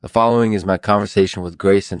The following is my conversation with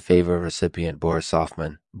Grace and Favour recipient Boris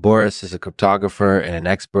Sofman. Boris is a cryptographer and an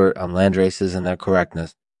expert on landraces and their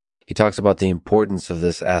correctness. He talks about the importance of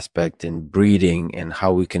this aspect in breeding and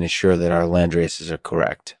how we can ensure that our landraces are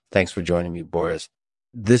correct. Thanks for joining me, Boris.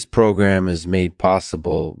 This program is made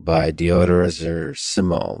possible by deodorizer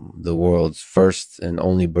Simo, the world's first and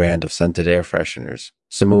only brand of scented air fresheners.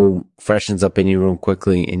 Simo freshens up any room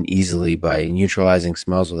quickly and easily by neutralizing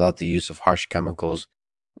smells without the use of harsh chemicals.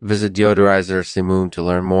 Visit deodorizer Simo to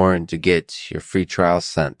learn more and to get your free trial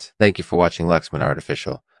sent. Thank you for watching Lexman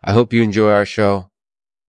Artificial. I hope you enjoy our show.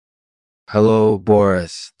 Hello,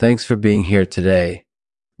 Boris. Thanks for being here today.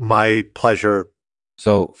 My pleasure.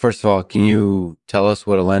 So, first of all, can you tell us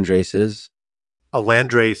what a landrace is? A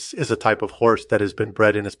landrace is a type of horse that has been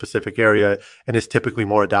bred in a specific area and is typically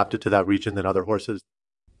more adapted to that region than other horses.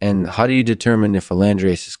 And how do you determine if a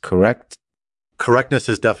landrace is correct? Correctness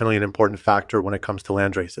is definitely an important factor when it comes to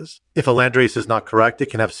landraces. If a landrace is not correct, it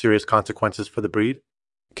can have serious consequences for the breed.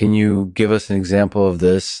 Can you give us an example of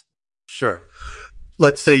this? Sure.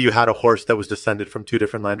 Let's say you had a horse that was descended from two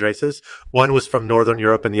different landraces. One was from Northern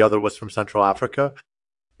Europe and the other was from Central Africa.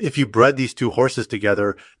 If you bred these two horses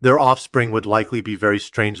together, their offspring would likely be very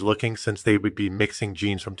strange looking since they would be mixing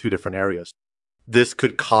genes from two different areas. This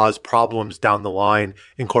could cause problems down the line,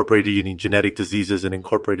 incorporating genetic diseases and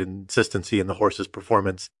incorporated inconsistency in the horse's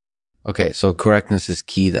performance. Okay, so correctness is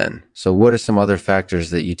key then. So what are some other factors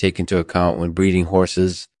that you take into account when breeding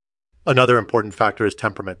horses? Another important factor is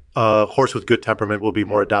temperament. A horse with good temperament will be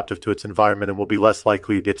more adaptive to its environment and will be less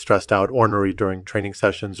likely to get stressed out ornery during training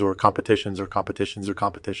sessions or competitions.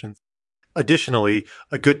 Additionally,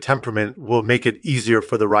 a good temperament will make it easier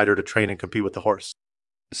for the rider to train and compete with the horse.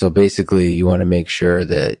 So basically, you want to make sure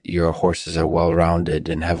that your horses are well-rounded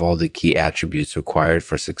and have all the key attributes required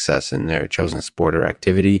for success in their chosen sport or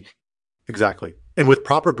activity. Exactly. And with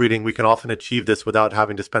proper breeding, we can often achieve this without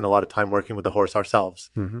having to spend a lot of time working with the horse ourselves.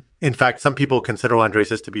 Mm-hmm. In fact, some people consider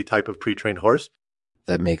landraces to be a type of pre-trained horse.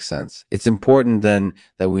 That makes sense. It's important then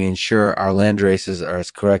that we ensure our landraces are as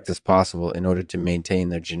correct as possible in order to maintain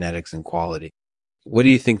their genetics and quality. What do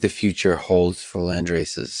you think the future holds for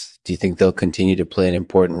landraces? Do you think they'll continue to play an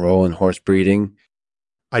important role in horse breeding?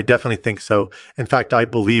 I definitely think so. In fact, I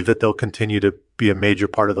believe that they'll continue to be a major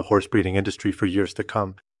part of the horse breeding industry for years to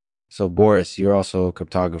come. So, Boris, you're also a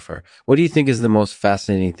cryptographer. What do you think is the most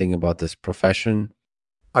fascinating thing about this profession?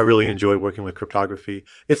 I really enjoy working with cryptography.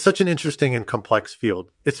 It's such an interesting and complex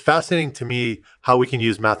field. It's fascinating to me how we can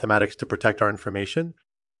use mathematics to protect our information.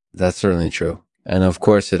 That's certainly true. And of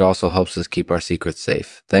course, it also helps us keep our secrets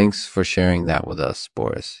safe. Thanks for sharing that with us,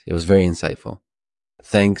 Boris. It was very insightful.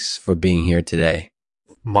 Thanks for being here today.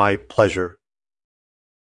 My pleasure.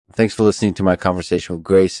 Thanks for listening to my conversation with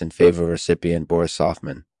Grace and Favour recipient Boris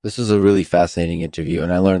Sofman. This was a really fascinating interview,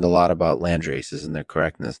 and I learned a lot about landraces and their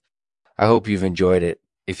correctness. I hope you've enjoyed it.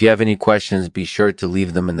 If you have any questions, be sure to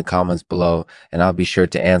leave them in the comments below, and I'll be sure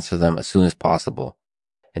to answer them as soon as possible.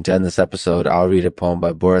 And to end this episode, I'll read a poem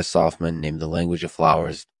by Boris Sofman named The Language of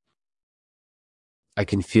Flowers. I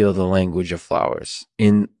can feel the language of flowers.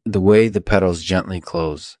 In the way the petals gently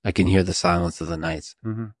close, I can hear the silence of the nights,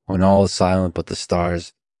 when all is silent but the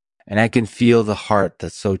stars. And I can feel the heart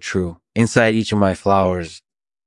that's so true. Inside each of my flowers,